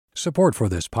Support for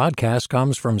this podcast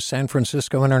comes from San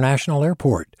Francisco International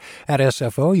Airport. At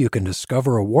SFO, you can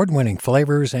discover award-winning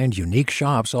flavors and unique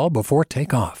shops all before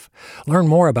takeoff. Learn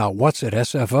more about what's at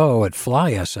SFO at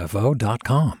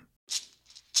flysfo.com.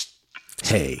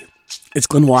 Hey, it's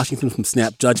Glenn Washington from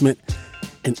Snap Judgment.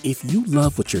 And if you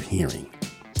love what you're hearing,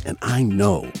 and I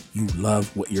know you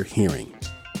love what you're hearing,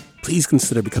 please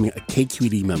consider becoming a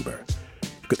KQED member.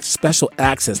 Get special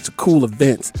access to cool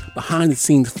events,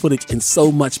 behind-the-scenes footage, and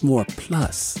so much more.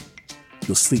 Plus,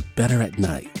 you'll sleep better at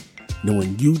night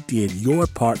knowing you did your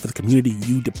part for the community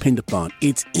you depend upon.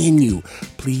 It's in you.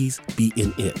 Please be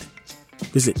in it.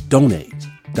 Visit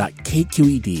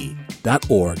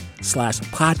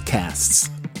donate.kqed.org/podcasts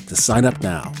to sign up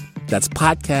now. That's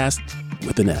podcast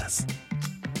with an S.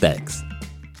 Thanks.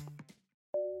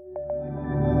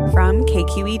 From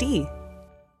KQED.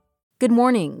 Good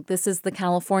morning. This is the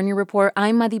California Report.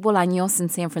 I'm Madi Bolaños in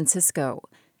San Francisco.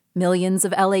 Millions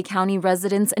of LA County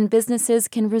residents and businesses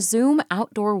can resume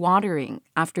outdoor watering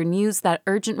after news that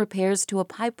urgent repairs to a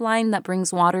pipeline that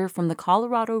brings water from the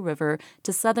Colorado River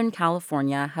to Southern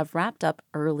California have wrapped up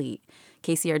early.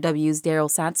 KCRW's Daryl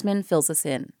Satzman fills us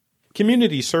in.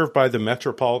 Communities served by the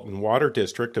Metropolitan Water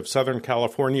District of Southern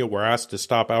California were asked to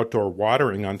stop outdoor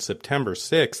watering on September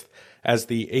 6th as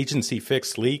the agency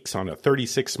fixed leaks on a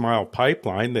 36-mile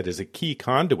pipeline that is a key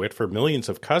conduit for millions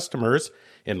of customers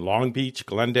in Long Beach,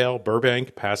 Glendale,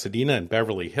 Burbank, Pasadena, and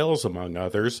Beverly Hills, among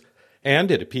others. And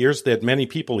it appears that many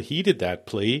people heeded that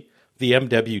plea. The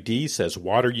MWD says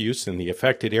water use in the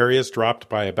affected areas dropped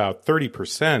by about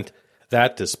 30%,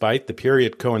 that despite the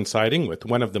period coinciding with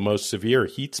one of the most severe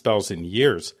heat spells in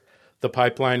years. The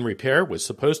pipeline repair was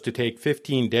supposed to take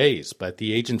 15 days, but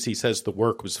the agency says the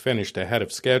work was finished ahead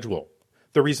of schedule.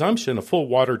 The resumption of full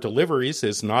water deliveries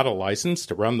is not a license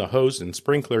to run the hose and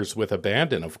sprinklers with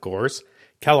abandon, of course.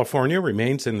 California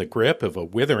remains in the grip of a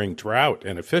withering drought,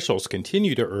 and officials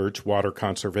continue to urge water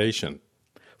conservation.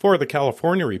 For the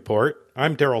California Report,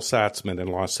 I'm Daryl Satzman in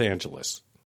Los Angeles.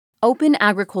 Open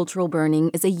agricultural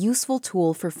burning is a useful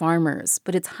tool for farmers,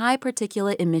 but its high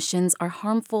particulate emissions are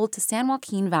harmful to San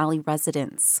Joaquin Valley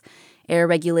residents. Air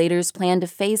regulators plan to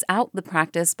phase out the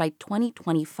practice by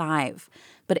 2025,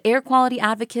 but air quality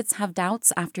advocates have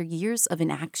doubts after years of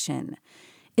inaction.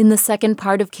 In the second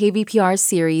part of KVPR's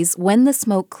series, When the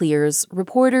Smoke Clears,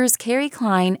 reporters Carrie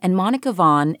Klein and Monica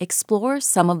Vaughn explore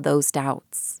some of those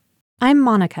doubts. I'm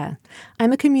Monica.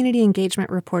 I'm a community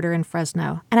engagement reporter in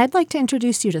Fresno, and I'd like to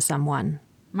introduce you to someone.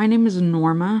 My name is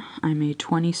Norma. I'm a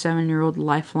 27-year-old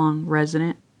lifelong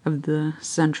resident of the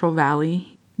Central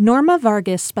Valley. Norma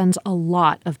Vargas spends a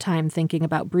lot of time thinking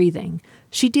about breathing.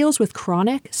 She deals with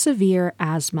chronic, severe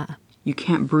asthma. You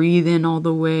can't breathe in all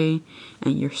the way,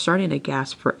 and you're starting to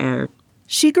gasp for air.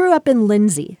 She grew up in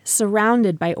Lindsay,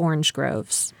 surrounded by orange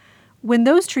groves. When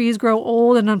those trees grow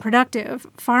old and unproductive,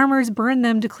 farmers burn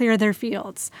them to clear their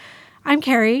fields. I'm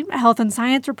Carrie, a health and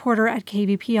science reporter at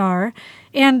KVPR,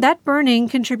 and that burning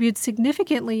contributes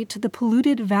significantly to the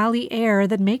polluted valley air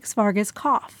that makes Vargas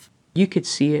cough. You could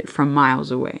see it from miles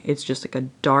away. It's just like a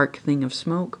dark thing of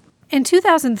smoke. In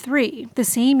 2003, the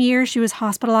same year she was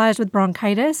hospitalized with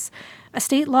bronchitis, a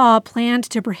state law planned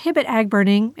to prohibit ag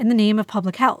burning in the name of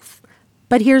public health.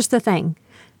 But here's the thing.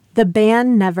 The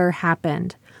ban never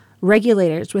happened.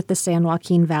 Regulators with the San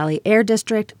Joaquin Valley Air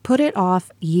District put it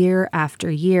off year after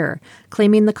year,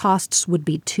 claiming the costs would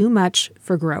be too much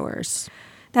for growers.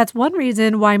 That's one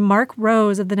reason why Mark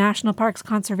Rose of the National Parks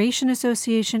Conservation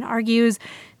Association argues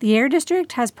the Air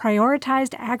District has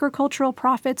prioritized agricultural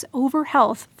profits over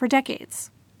health for decades.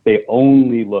 They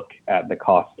only look at the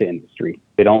cost to industry.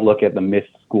 They don't look at the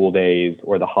missed school days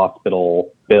or the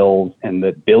hospital bills and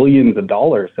the billions of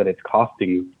dollars that it's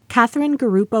costing. Catherine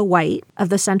Garupa White of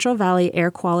the Central Valley Air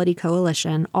Quality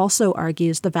Coalition also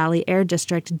argues the Valley Air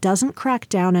District doesn't crack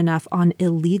down enough on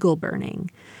illegal burning.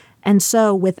 And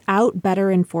so, without better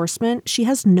enforcement, she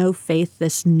has no faith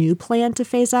this new plan to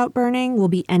phase out burning will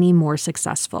be any more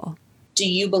successful. Do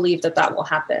you believe that that will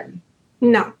happen?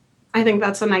 No, I think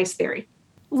that's a nice theory.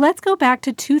 Let's go back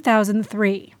to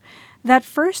 2003. That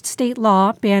first state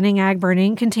law banning ag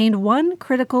burning contained one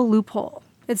critical loophole.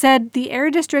 It said the Air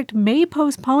District may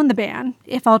postpone the ban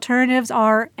if alternatives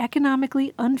are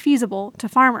economically unfeasible to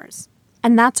farmers.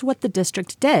 And that's what the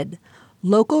district did.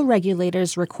 Local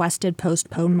regulators requested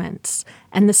postponements,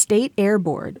 and the State Air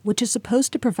Board, which is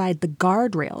supposed to provide the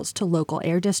guardrails to local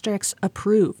air districts,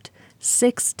 approved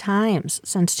 6 times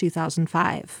since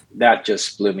 2005. That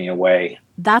just blew me away.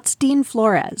 That's Dean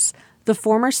Flores, the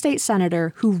former state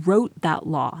senator who wrote that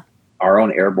law. Our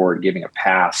own air board giving a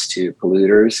pass to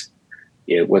polluters,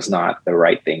 it was not the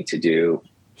right thing to do.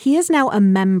 He is now a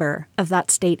member of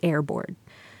that state air board.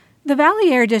 The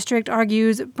Valley Air District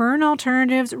argues burn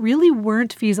alternatives really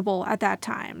weren't feasible at that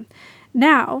time.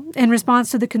 Now, in response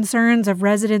to the concerns of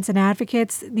residents and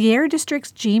advocates, the Air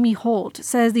District's Jamie Holt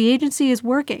says the agency is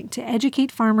working to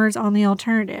educate farmers on the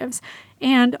alternatives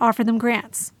and offer them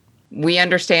grants. We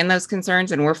understand those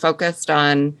concerns and we're focused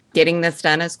on getting this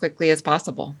done as quickly as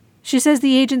possible. She says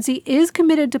the agency is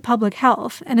committed to public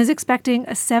health and is expecting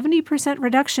a 70%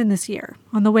 reduction this year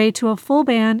on the way to a full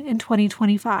ban in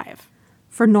 2025.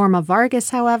 For Norma Vargas,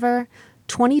 however,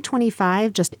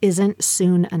 2025 just isn't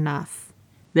soon enough.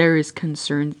 There is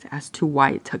concerns as to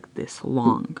why it took this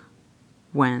long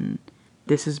when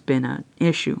this has been an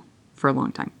issue for a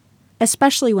long time.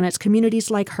 Especially when it's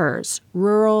communities like hers,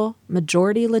 rural,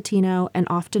 majority Latino, and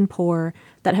often poor,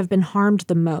 that have been harmed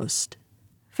the most.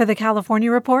 For the California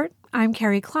Report, I'm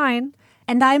Carrie Klein.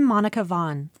 And I'm Monica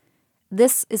Vaughn.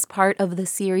 This is part of the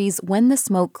series When the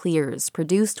Smoke Clears,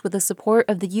 produced with the support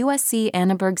of the USC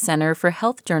Annenberg Center for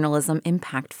Health Journalism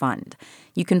Impact Fund.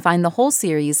 You can find the whole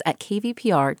series at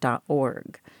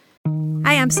kvpr.org.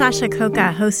 Hi, I'm Sasha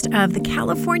Khokha, host of the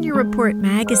California Report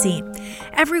magazine.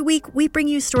 Every week, we bring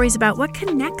you stories about what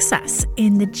connects us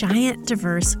in the giant,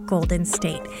 diverse Golden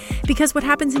State. Because what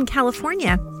happens in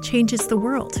California changes the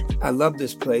world. I love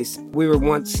this place. We were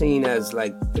once seen as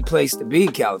like the place to be,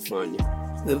 California.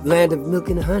 The land of milk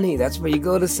and honey. That's where you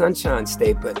go to Sunshine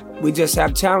State, but we just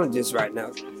have challenges right now.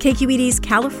 KQED's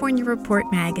California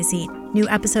Report magazine. New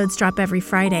episodes drop every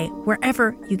Friday,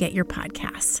 wherever you get your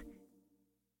podcasts.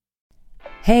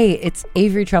 Hey, it's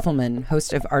Avery Trufelman,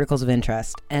 host of Articles of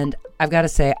Interest, and I've got to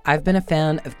say, I've been a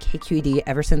fan of KQED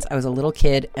ever since I was a little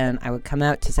kid, and I would come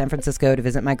out to San Francisco to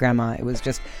visit my grandma. It was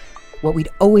just what we'd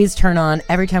always turn on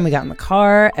every time we got in the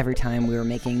car, every time we were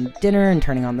making dinner and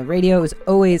turning on the radio. It was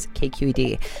always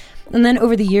KQED. And then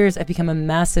over the years, I've become a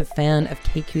massive fan of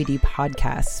KQED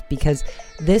podcasts because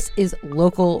this is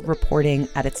local reporting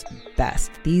at its best.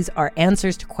 These are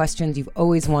answers to questions you've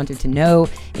always wanted to know,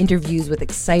 interviews with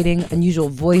exciting, unusual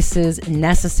voices,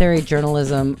 necessary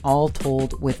journalism, all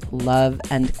told with love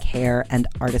and care and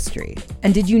artistry.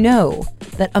 And did you know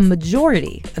that a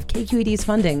majority of KQED's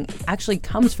funding actually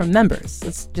comes from members?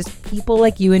 It's just people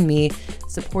like you and me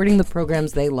supporting the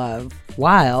programs they love,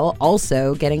 while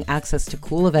also getting access to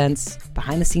cool events,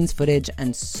 behind-the-scenes footage,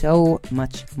 and so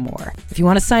much more. If you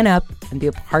want to sign up and be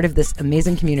a part of this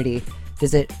amazing community,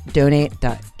 visit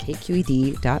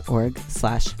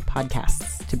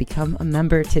donate.kqed.org/podcasts to become a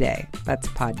member today. That's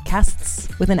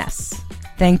podcasts with an S.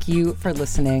 Thank you for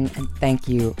listening, and thank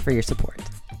you for your support.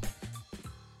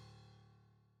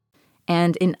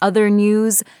 And in other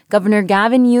news, Governor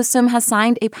Gavin Newsom has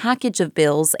signed a package of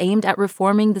bills aimed at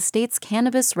reforming the state's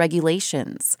cannabis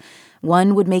regulations.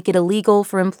 One would make it illegal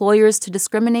for employers to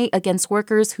discriminate against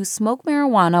workers who smoke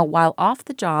marijuana while off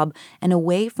the job and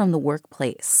away from the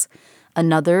workplace.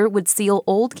 Another would seal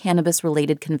old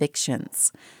cannabis-related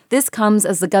convictions. This comes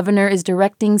as the governor is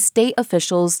directing state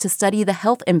officials to study the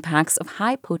health impacts of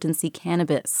high-potency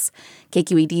cannabis.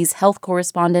 KQED's health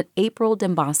correspondent April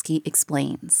Dembosky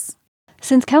explains.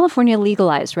 Since California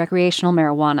legalized recreational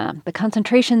marijuana, the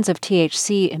concentrations of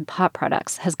THC in pot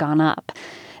products has gone up.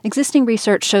 Existing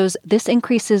research shows this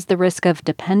increases the risk of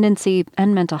dependency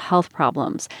and mental health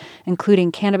problems,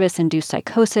 including cannabis-induced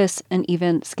psychosis and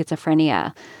even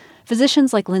schizophrenia.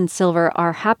 Physicians like Lynn Silver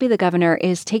are happy the governor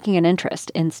is taking an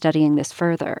interest in studying this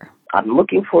further. I'm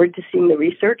looking forward to seeing the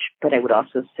research, but I would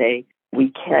also say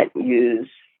we can't use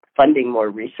funding more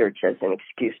research as an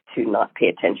excuse to not pay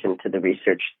attention to the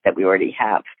research that we already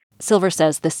have. Silver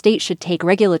says the state should take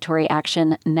regulatory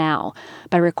action now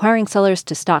by requiring sellers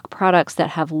to stock products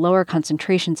that have lower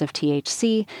concentrations of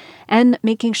THC and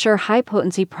making sure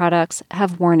high-potency products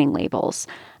have warning labels.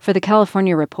 For the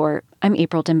California Report, I'm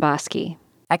April Dembosky.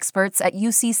 Experts at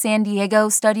UC San Diego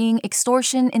studying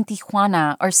extortion in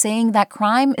Tijuana are saying that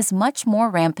crime is much more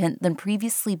rampant than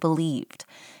previously believed.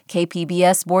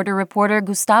 KPBS border reporter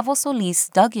Gustavo Solis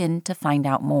dug in to find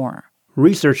out more.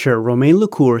 Researcher Romain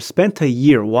Lecour spent a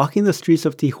year walking the streets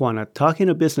of Tijuana talking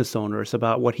to business owners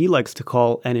about what he likes to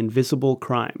call an invisible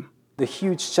crime. The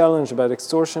huge challenge about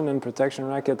extortion and protection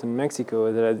racket in Mexico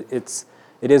is that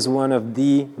it is one of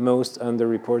the most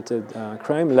underreported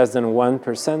crime. Less than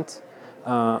 1%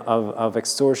 of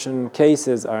extortion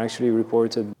cases are actually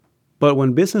reported. But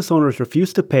when business owners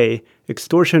refuse to pay,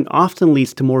 extortion often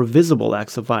leads to more visible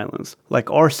acts of violence, like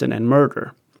arson and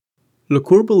murder.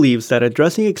 Lecour believes that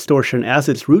addressing extortion as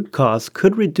its root cause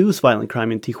could reduce violent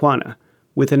crime in Tijuana.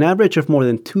 With an average of more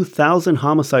than 2,000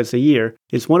 homicides a year,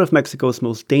 it's one of Mexico's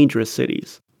most dangerous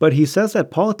cities. But he says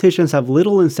that politicians have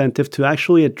little incentive to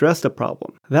actually address the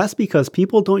problem. That's because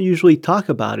people don't usually talk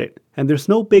about it, and there's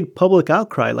no big public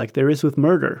outcry like there is with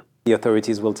murder. The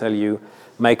authorities will tell you,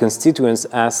 my constituents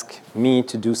ask me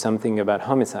to do something about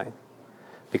homicide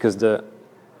because the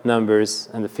numbers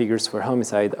and the figures for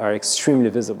homicide are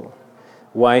extremely visible.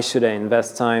 Why should I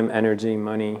invest time, energy,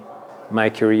 money,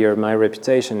 my career, my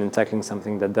reputation in tackling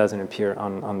something that doesn't appear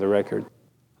on the record?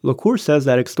 LaCour says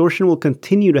that extortion will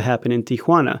continue to happen in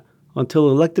Tijuana until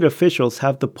elected officials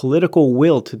have the political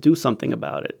will to do something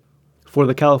about it. For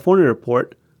the California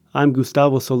Report, I'm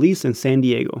Gustavo Solis in San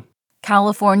Diego.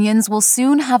 Californians will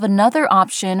soon have another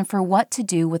option for what to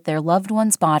do with their loved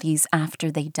ones' bodies after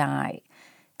they die.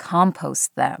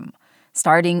 Compost them.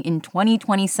 Starting in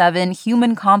 2027,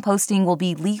 human composting will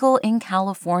be legal in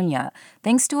California,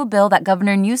 thanks to a bill that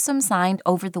Governor Newsom signed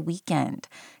over the weekend.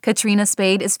 Katrina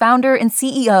Spade is founder and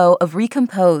CEO of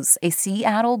Recompose, a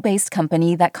Seattle-based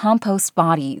company that composts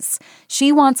bodies.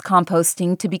 She wants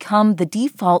composting to become the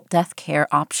default death care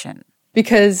option.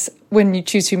 Because when you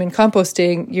choose human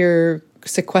composting, you're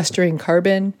sequestering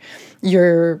carbon,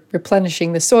 you're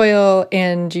replenishing the soil,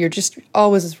 and you're just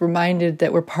always reminded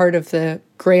that we're part of the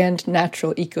grand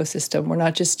natural ecosystem. We're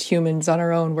not just humans on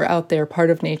our own. We're out there,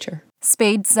 part of nature.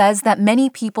 Spade says that many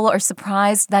people are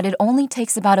surprised that it only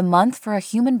takes about a month for a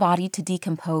human body to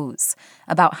decompose.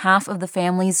 About half of the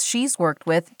families she's worked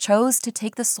with chose to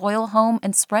take the soil home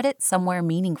and spread it somewhere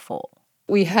meaningful.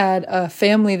 We had a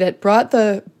family that brought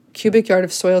the cubic yard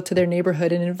of soil to their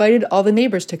neighborhood and invited all the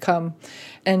neighbors to come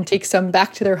and take some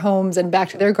back to their homes and back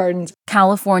to their gardens.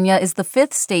 California is the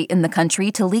 5th state in the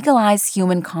country to legalize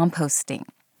human composting.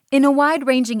 In a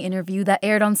wide-ranging interview that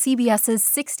aired on CBS's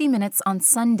 60 Minutes on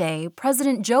Sunday,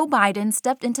 President Joe Biden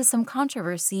stepped into some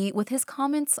controversy with his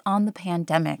comments on the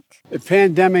pandemic. The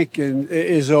pandemic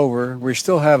is over. We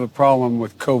still have a problem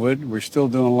with COVID. We're still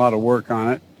doing a lot of work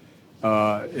on it.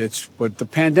 But the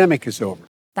pandemic is over.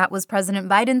 That was President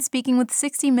Biden speaking with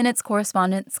 60 Minutes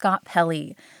correspondent Scott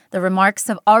Pelley. The remarks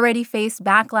have already faced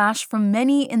backlash from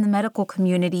many in the medical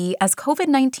community as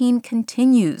COVID-19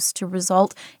 continues to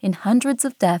result in hundreds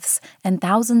of deaths and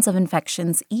thousands of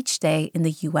infections each day in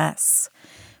the U.S.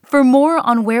 For more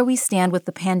on where we stand with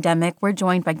the pandemic, we're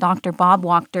joined by Dr. Bob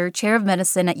Wachter, Chair of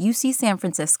Medicine at UC San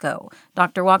Francisco.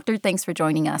 Dr. Wachter, thanks for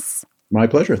joining us. My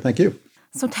pleasure. Thank you.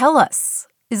 So tell us,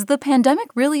 is the pandemic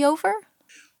really over?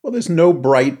 Well, there's no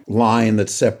bright line that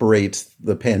separates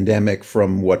the pandemic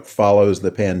from what follows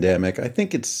the pandemic. I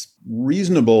think it's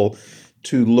reasonable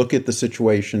to look at the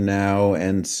situation now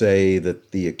and say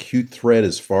that the acute threat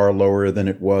is far lower than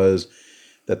it was,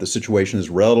 that the situation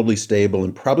is relatively stable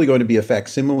and probably going to be a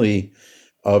facsimile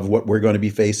of what we're going to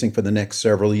be facing for the next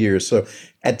several years. So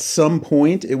at some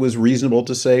point, it was reasonable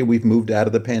to say we've moved out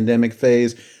of the pandemic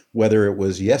phase. Whether it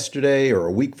was yesterday or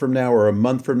a week from now or a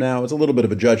month from now, it's a little bit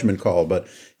of a judgment call, but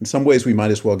in some ways we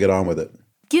might as well get on with it.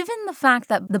 Given the fact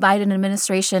that the Biden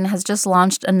administration has just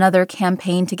launched another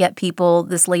campaign to get people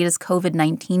this latest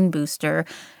COVID-19 booster,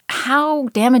 how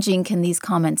damaging can these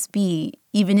comments be,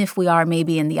 even if we are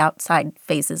maybe in the outside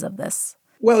phases of this?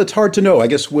 Well, it's hard to know. I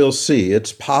guess we'll see.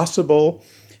 It's possible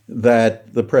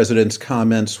that the president's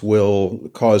comments will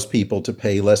cause people to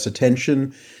pay less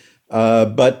attention,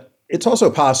 but it's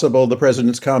also possible the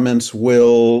president's comments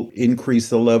will increase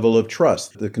the level of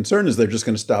trust. The concern is they're just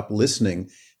going to stop listening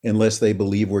unless they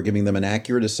believe we're giving them an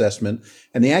accurate assessment.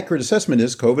 And the accurate assessment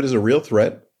is COVID is a real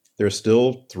threat. There's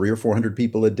still 300 or 400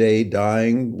 people a day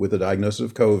dying with a diagnosis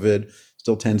of COVID,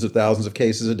 still tens of thousands of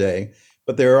cases a day.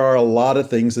 But there are a lot of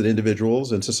things that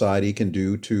individuals and society can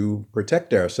do to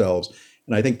protect ourselves.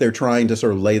 And I think they're trying to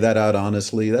sort of lay that out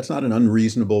honestly. That's not an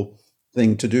unreasonable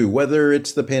thing to do. Whether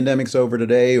it's the pandemic's over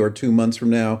today or 2 months from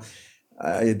now,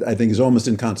 I think is almost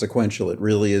inconsequential. It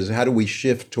really is, how do we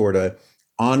shift toward an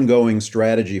ongoing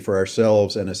strategy for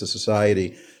ourselves and as a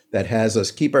society that has us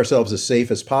keep ourselves as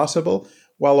safe as possible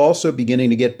while also beginning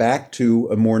to get back to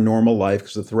a more normal life,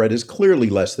 because the threat is clearly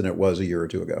less than it was a year or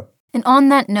two ago. And on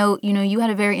that note, you had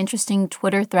a very interesting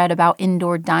Twitter thread about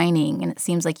indoor dining, and it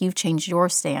seems like you've changed your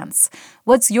stance.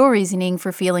 What's your reasoning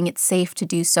for feeling it's safe to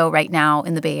do so right now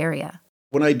in the Bay Area?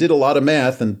 When I did a lot of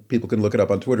math, and people can look it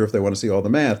up on Twitter if they want to see all the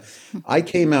math, I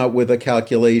came out with a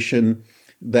calculation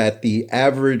that the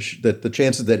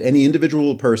chances that any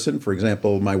individual person, for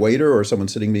example, my waiter or someone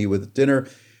sitting me with dinner,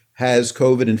 has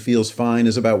COVID and feels fine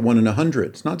is about 1 in 100.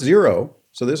 It's not 0,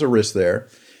 so there's a risk there.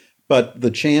 But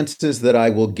the chances that I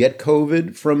will get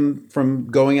COVID from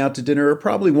going out to dinner are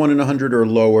probably 1 in 100 or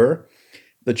lower.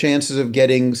 The chances of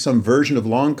getting some version of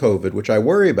long COVID, which I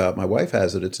worry about, my wife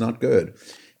has it, it's not good,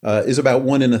 is about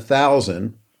 1 in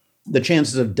 1,000. The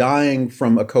chances of dying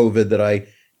from a COVID that I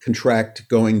contract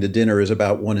going to dinner is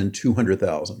about 1 in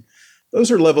 200,000.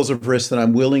 Those are levels of risk that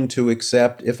I'm willing to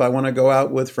accept if I want to go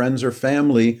out with friends or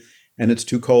family and it's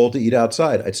too cold to eat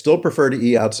outside. I'd still prefer to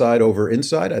eat outside over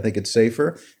inside. I think it's safer.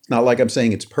 It's not like I'm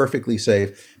saying it's perfectly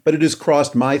safe, but it has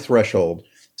crossed my threshold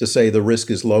to say the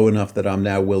risk is low enough that I'm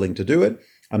now willing to do it.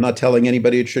 I'm not telling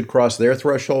anybody it should cross their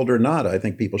threshold or not. I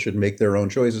think people should make their own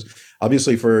choices.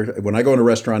 Obviously, when I go in a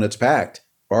restaurant, it's packed.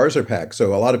 Bars are packed.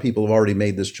 So a lot of people have already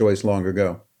made this choice long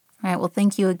ago. All right, well,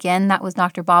 thank you again. That was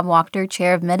Dr. Bob Wachter,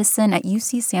 Chair of Medicine at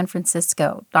UC San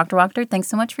Francisco. Dr. Wachter, thanks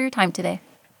so much for your time today.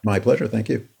 My pleasure. Thank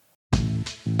you.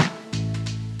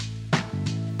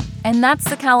 And that's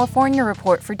the California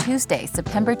Report for Tuesday,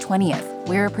 September 20th.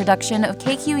 We're a production of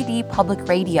KQED Public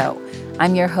Radio.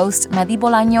 I'm your host, Madi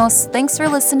Bolaños. Thanks for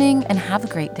listening and have a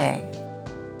great day.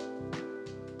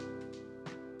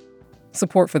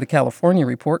 Support for the California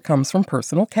Report comes from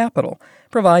Personal Capital,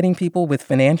 providing people with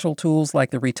financial tools like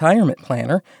the Retirement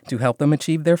Planner to help them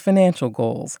achieve their financial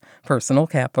goals.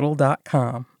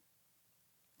 PersonalCapital.com.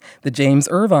 The James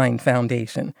Irvine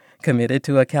Foundation, committed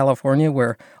to a California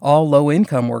where all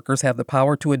low-income workers have the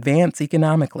power to advance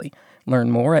economically.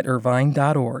 Learn more at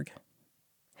irvine.org.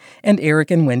 And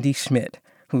Eric and Wendy Schmidt,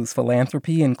 whose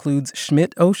philanthropy includes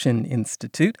Schmidt Ocean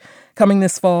Institute. Coming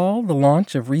this fall, the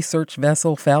launch of research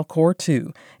vessel Falkor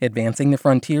 2, advancing the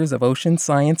frontiers of ocean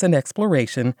science and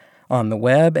exploration, on the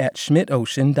web at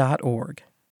schmidtocean.org.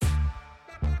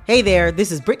 Hey there,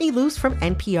 this is Brittany Luce from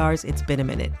NPR's It's Been a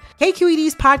Minute.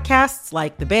 KQED's podcasts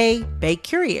like The Bay, Bay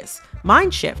Curious,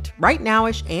 Mind Shift, Right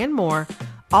Nowish, and more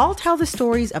all tell the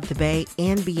stories of the Bay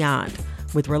and beyond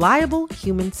with reliable,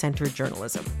 human-centered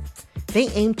journalism. They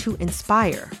aim to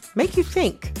inspire, make you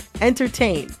think,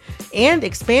 entertain, and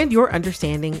expand your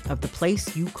understanding of the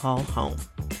place you call home.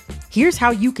 Here's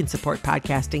how you can support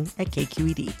podcasting at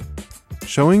KQED.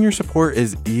 Showing your support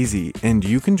is easy, and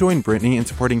you can join Brittany in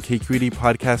supporting KQED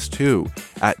Podcast too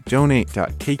at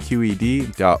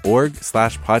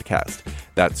donate.kqed.org/podcast.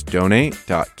 That's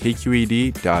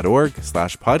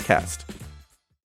donate.kqed.org/podcast.